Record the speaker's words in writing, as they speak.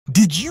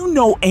Did you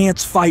know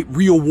ants fight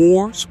real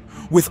wars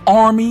with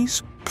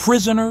armies,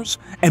 prisoners,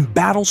 and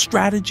battle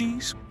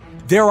strategies?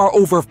 There are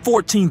over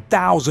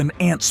 14,000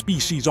 ant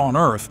species on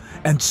Earth,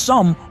 and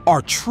some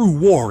are true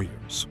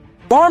warriors.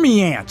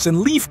 Army ants and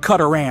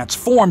leafcutter ants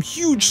form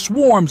huge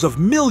swarms of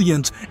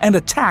millions and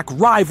attack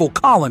rival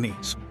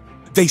colonies.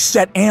 They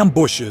set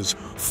ambushes,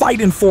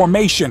 fight in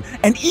formation,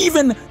 and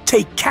even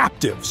take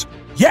captives.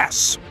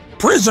 Yes,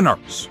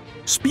 prisoners!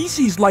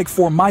 Species like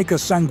Formica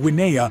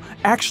sanguinea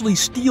actually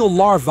steal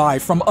larvae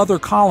from other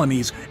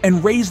colonies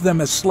and raise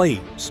them as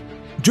slaves.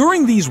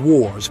 During these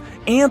wars,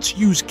 ants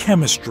use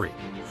chemistry,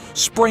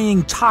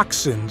 spraying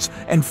toxins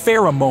and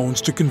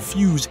pheromones to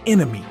confuse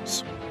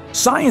enemies.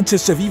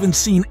 Scientists have even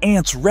seen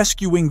ants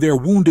rescuing their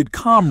wounded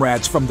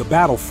comrades from the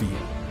battlefield.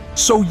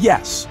 So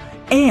yes,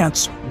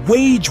 ants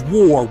wage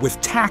war with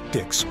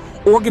tactics,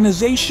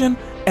 organization,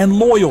 and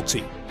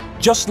loyalty,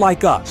 just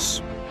like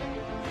us.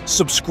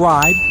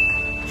 Subscribe,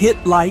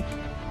 hit like,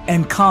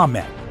 and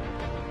comment.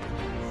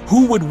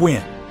 Who would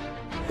win?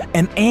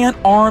 An ant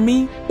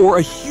army or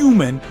a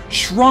human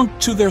shrunk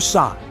to their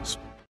size?